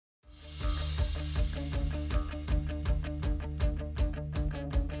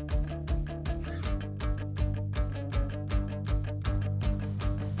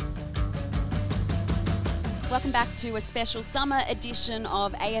Welcome back to a special summer edition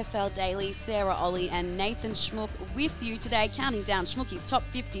of AFL Daily. Sarah Ollie and Nathan Schmook with you today, counting down Schmooky's top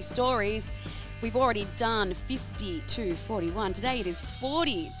 50 stories. We've already done 50 to 41. Today it is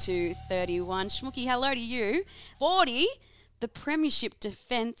 40 to 31. Schmooky, hello to you. 40, the premiership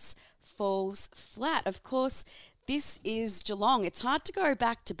defence falls flat. Of course, this is Geelong. It's hard to go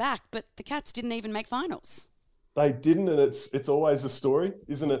back to back, but the Cats didn't even make finals. They didn't, and it's always a story,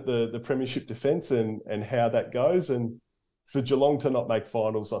 isn't it? The premiership defence and how that goes. And for Geelong to not make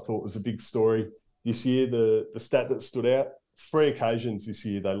finals, I thought was a big story this year. The stat that stood out, 3 occasions this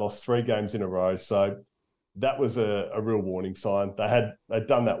year they lost 3 games in a row. So that was a real warning sign. They'd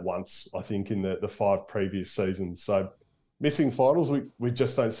done that once, I think, in the 5 previous seasons. So missing finals, we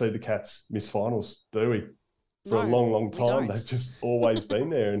just don't see the Cats miss finals, do we? For a long time, they've just always been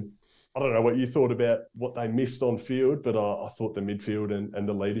there. And I don't know what you thought about what they missed on field, but I thought the midfield and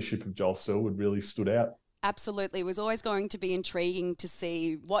the leadership of Joel Selwood really stood out. Absolutely. It was always going to be intriguing to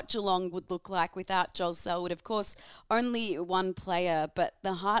see what Geelong would look like without Joel Selwood. Of course, only one player, but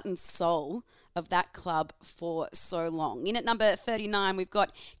the heart and soul of that club for so long. In at number 39, we've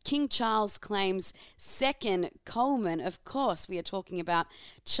got King Charles claims second Coleman. Of course, we are talking about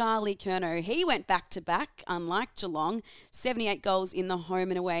Charlie Curnow. He went back-to-back, unlike Geelong. 78 goals in the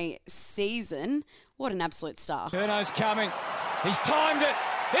home and away season. What an absolute star. Curnow's coming. He's timed it.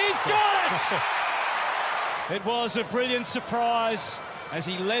 He's got it! It was a brilliant surprise as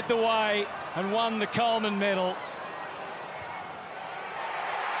he led the way and won the Coleman medal.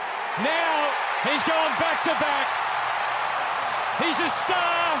 Now he's gone back-to-back. He's a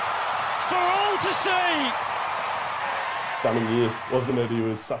star for all to see. Stunning year, wasn't it? He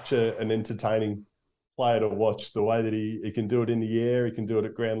was such an entertaining player to watch. The way that he can do it in the air, he can do it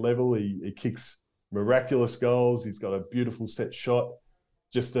at ground level. He kicks miraculous goals. He's got a beautiful set shot.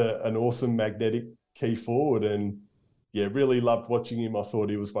 Just an awesome magnetic key forward, and yeah, really loved watching him. I thought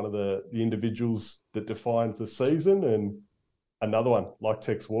he was one of the individuals that defined the season. And another one like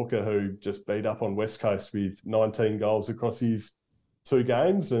Tex Walker, who just beat up on West Coast with 19 goals across his 2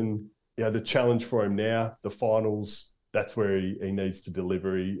 games. And yeah, the challenge for him now, the finals, that's where he needs to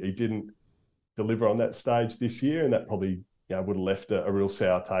deliver. He didn't deliver on that stage this year, and that probably would have left a real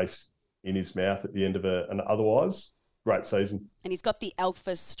sour taste in his mouth at the end of an otherwise great season. And he's got the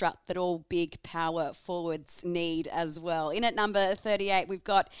alpha strut that all big power forwards need as well. In at number 38, we've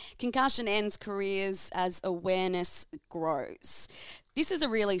got concussion ends careers as awareness grows. This is a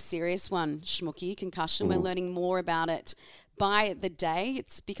really serious one, Schmooky, concussion. We're learning more about it by the day.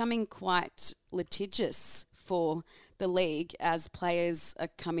 It's becoming quite litigious for the league as players are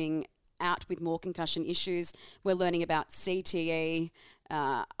coming out with more concussion issues. We're learning about CTE,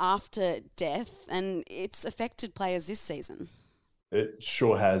 after death, and it's affected players this season. It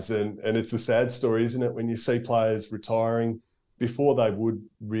sure has, and it's a sad story, isn't it, when you see players retiring before they would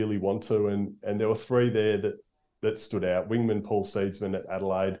really want to, and there were 3 there that stood out. Wingman Paul Seedsman at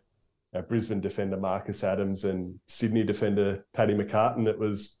Adelaide, Brisbane defender Marcus Adams, and Sydney defender Paddy McCartan. It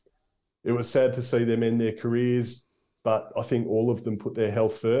was sad to see them end their careers, but I think all of them put their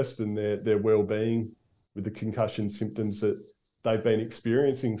health first and their well-being with the concussion symptoms that they've been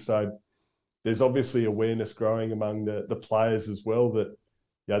experiencing. So there's obviously awareness growing among the players as well that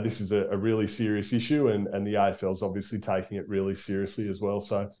this is a really serious issue, and the AFL's obviously taking it really seriously as well.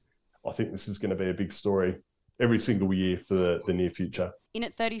 So I think this is going to be a big story every single year for the near future. In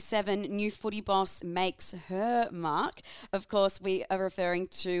at 37, new footy boss makes her mark. Of course, we are referring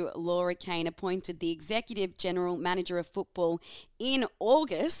to Laura Kane, appointed the Executive General Manager of Football in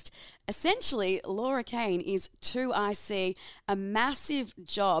August. Essentially, Laura Kane is, to IC, a massive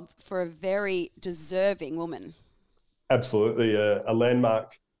job for a very deserving woman. Absolutely. A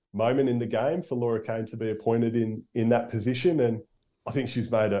landmark moment in the game for Laura Kane to be appointed in that position. And I think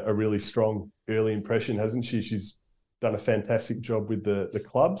she's made a really strong early impression, hasn't she? She's done a fantastic job with the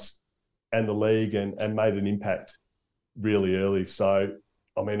clubs and the league and made an impact really early. So,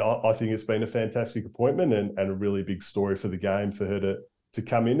 I mean, I think it's been a fantastic appointment and a really big story for the game for her to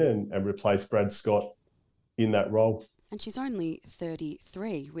come in and replace Brad Scott in that role. And she's only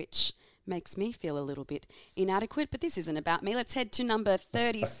 33, which makes me feel a little bit inadequate, but this isn't about me. Let's head to number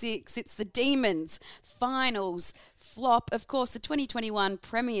 36. It's the Demons finals flop. Of course, the 2021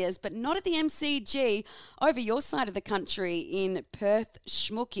 premiers, but not at the MCG, over your side of the country in Perth,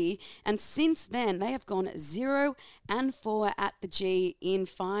 Schmooky. And since then, they have gone 0-4 at the G in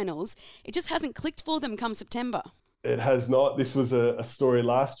finals. It just hasn't clicked for them come September. It has not. This was a story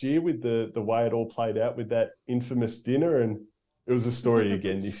last year with the way it all played out with that infamous dinner, and it was a story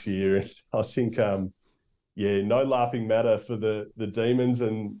again this year. And I think, no laughing matter for the Demons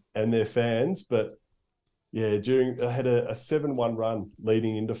and their fans, but Yeah, they had a 7-1 run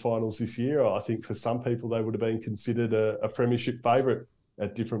leading into finals this year. I think for some people they would have been considered a premiership favourite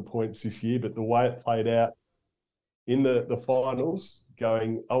at different points this year, but the way it played out in the finals,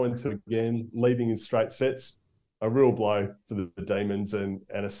 going 0-2 again, leaving in straight sets, a real blow for the Demons and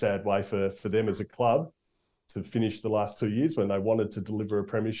a sad way for them as a club to finish the last 2 years when they wanted to deliver a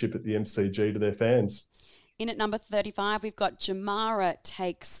premiership at the MCG to their fans. In at number 35, we've got Jamara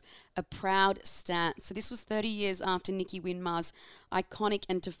takes a proud stand. So this was 30 years after Nicky Winmar's iconic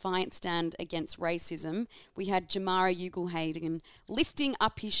and defiant stand against racism. We had Jamara Ugle-Hagan lifting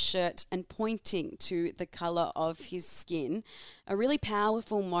up his shirt and pointing to the colour of his skin. A really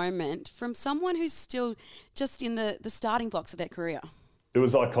powerful moment from someone who's still just in the starting blocks of their career. It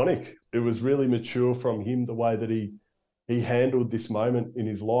was iconic. It was really mature from him, the way that he handled this moment in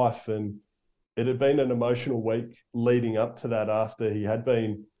his life. And it had been an emotional week leading up to that after he had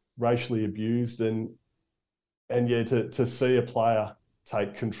been racially abused. And yeah, to see a player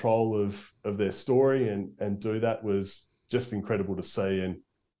take control of their story and do that was just incredible to see.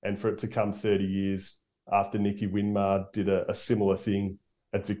 And for it to come 30 years after Nicky Winmar did a similar thing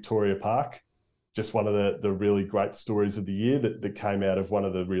at Victoria Park, just one of the really great stories of the year that came out of one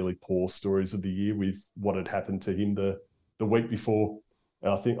of the really poor stories of the year with what had happened to him the week before.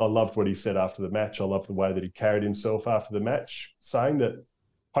 And I think I loved what he said after the match. I loved the way that he carried himself after the match, saying that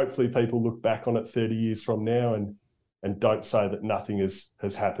hopefully people look back on it 30 years from now and don't say that nothing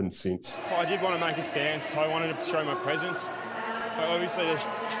has happened since. Well, I did want to make a stance. I wanted to show my presence. But obviously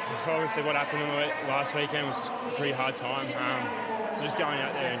what happened on the last weekend was a pretty hard time. So just going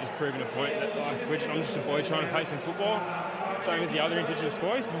out there and just proving a point that I'm just a boy trying to play some football, same as the other Indigenous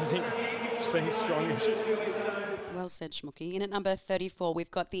boys. I think just being strong and shit. Well said, Schmucky. In at number 34,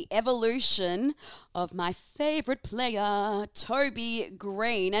 we've got the evolution of my favourite player, Toby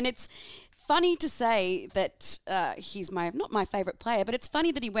Green. And it's funny to say that he's not my favourite player, but it's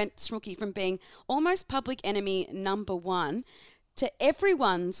funny that he went, Schmucky, from being almost public enemy number one to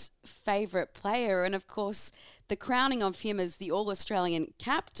everyone's favourite player. And, of course, the crowning of him as the All-Australian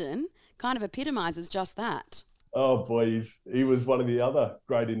captain kind of epitomises just that. Oh, boy, he was one of the other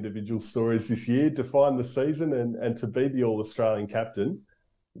great individual stories this year. To find the season and to be the All-Australian captain,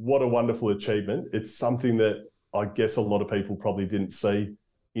 what a wonderful achievement. It's something that I guess a lot of people probably didn't see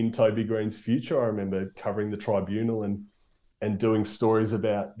in Toby Green's future. I remember covering the Tribunal and doing stories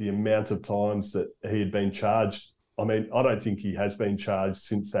about the amount of times that he had been charged. I mean, I don't think he has been charged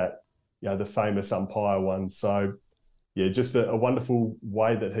since that, the famous umpire one. So, yeah, just a wonderful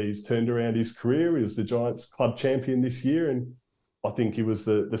way that he's turned around his career. He was the Giants club champion this year, and I think he was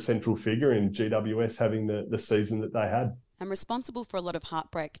the central figure in GWS having the season that they had. And responsible for a lot of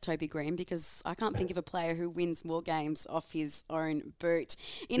heartbreak, Toby Green, because I can't think of a player who wins more games off his own boot.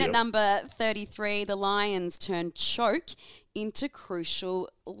 At number 33, the Lions turned choke into crucial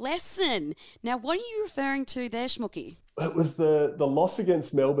lesson. Now, what are you referring to there, Schmucky? It was the loss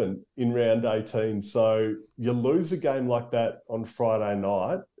against Melbourne in round 18. So you lose a game like that on Friday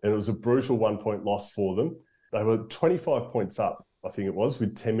night, and it was a brutal 1-point loss for them. They were 25 points up, I think it was,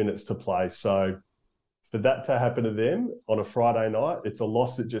 with 10 minutes to play. So for that to happen to them on a Friday night, it's a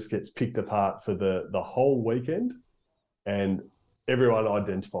loss that just gets picked apart for the whole weekend. And everyone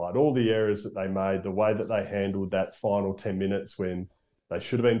identified all the errors that they made, the way that they handled that final 10 minutes when they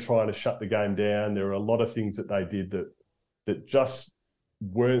should have been trying to shut the game down. There were a lot of things that they did that just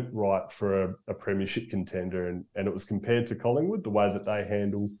weren't right for a premiership contender. And it was compared to Collingwood, the way that they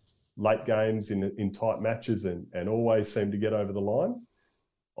handle late games in tight matches and always seem to get over the line.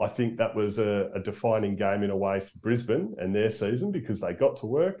 I think that was a defining game in a way for Brisbane and their season because they got to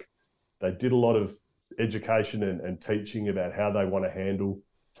work. They did a lot of education and teaching about how they want to handle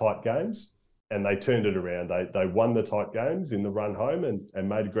tight games, and they turned it around. They won the tight games in the run home and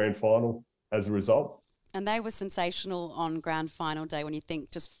made a grand final as a result. And they were sensational on grand final day when you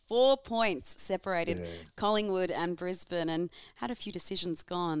think just 4 points separated Collingwood and Brisbane, and had a few decisions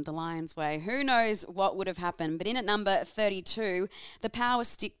gone the Lions' way. Who knows what would have happened? But in at number 32, the power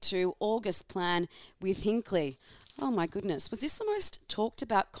stick to August plan with Hinkley. Oh my goodness, was this the most talked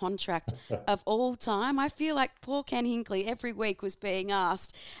about contract of all time? I feel like poor Ken Hinkley every week was being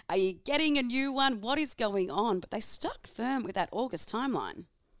asked, are you getting a new one? What is going on? But they stuck firm with that August timeline.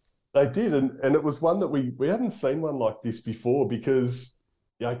 They did, and it was one that we hadn't seen one like this before because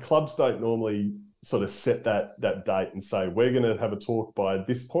clubs don't normally sort of set that date and say, we're going to have a talk by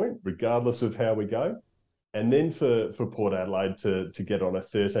this point, regardless of how we go. And then for Port Adelaide to get on a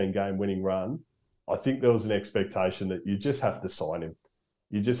 13-game winning run, I think there was an expectation that you just have to sign him.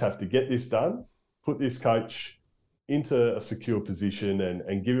 You just have to get this done, put this coach into a secure position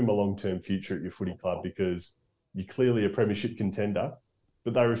and give him a long-term future at your footy club, because you're clearly a premiership contender.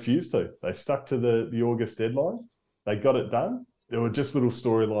 But they refused to. They stuck to the August deadline. They got it done. There were just little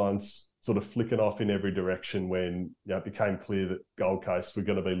storylines sort of flicking off in every direction when it became clear that Gold Coast were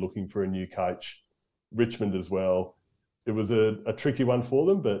going to be looking for a new coach. Richmond as well. It was a tricky one for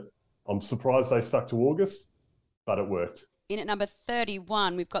them, but I'm surprised they stuck to August, but it worked. In at number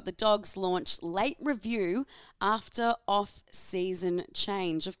 31, we've got the Dogs launch late review after off-season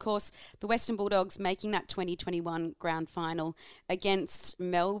change. Of course, the Western Bulldogs making that 2021 grand final against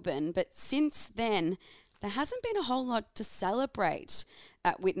Melbourne. But since then, there hasn't been a whole lot to celebrate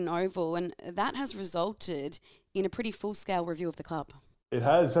at Whitten Oval, and that has resulted in a pretty full-scale review of the club. It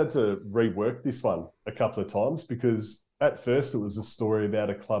has had to rework this one a couple of times, because at first it was a story about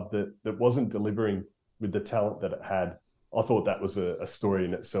a club that wasn't delivering with the talent that it had. I thought that was a story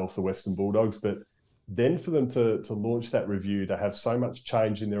in itself, the Western Bulldogs. But then for them to launch that review, to have so much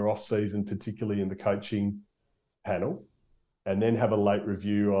change in their off-season, particularly in the coaching panel, and then have a late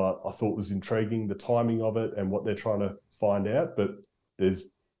review, I thought was intriguing, the timing of it and what they're trying to find out. But there's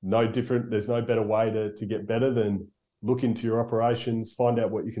no better way to get better than look into your operations, find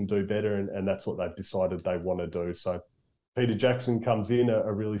out what you can do better, and that's what they've decided they want to do. So Peter Jackson comes in,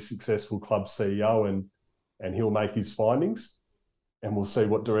 a really successful club CEO, and he'll make his findings, and we'll see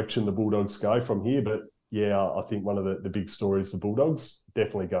what direction the Bulldogs go from here. But yeah, I think one of the big stories, the Bulldogs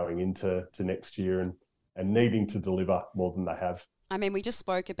definitely going into next year and needing to deliver more than they have. I mean, we just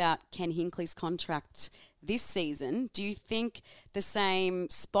spoke about Ken Hinkley's contract this season. Do you think the same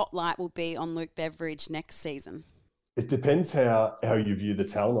spotlight will be on Luke Beveridge next season? It depends how you view the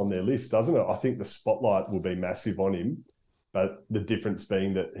talent on their list, doesn't it? I think the spotlight will be massive on him, but the difference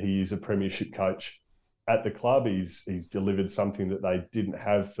being that he is a premiership coach at the club. He's delivered something that they didn't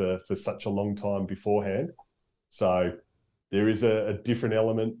have for such a long time beforehand. So there is a different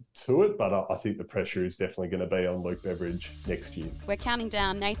element to it, but I think the pressure is definitely going to be on Luke Beveridge next year. We're counting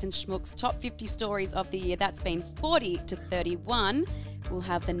down Nathan Schmook's top 50 stories of the year. That's been 40 to 31. We'll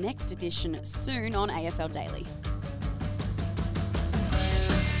have the next edition soon on AFL Daily.